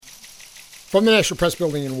From the National Press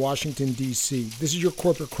Building in Washington, D.C., this is your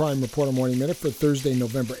Corporate Crime Reporter Morning Minute for Thursday,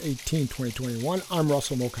 November 18, 2021. I'm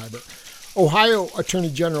Russell Mokhiber. Ohio Attorney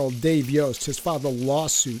General Dave Yost has filed a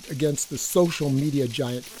lawsuit against the social media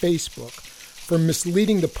giant Facebook for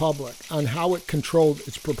misleading the public on how it controlled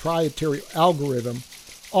its proprietary algorithm,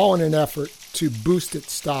 all in an effort to boost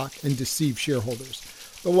its stock and deceive shareholders.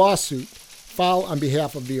 The lawsuit, filed on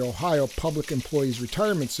behalf of the Ohio Public Employees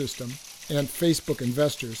Retirement System and Facebook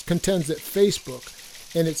investors, contends that Facebook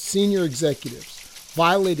and its senior executives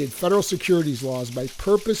violated federal securities laws by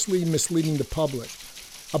purposely misleading the public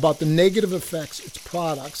about the negative effects its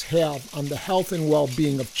products have on the health and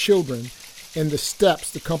well-being of children and the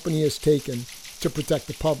steps the company has taken to protect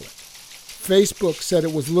the public. Facebook said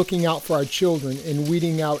it was looking out for our children and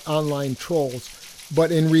weeding out online trolls, but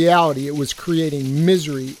in reality it was creating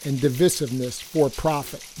misery and divisiveness for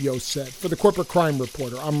profit, Yost said. For the Corporate Crime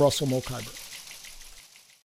Reporter, I'm Russell Mokhiber.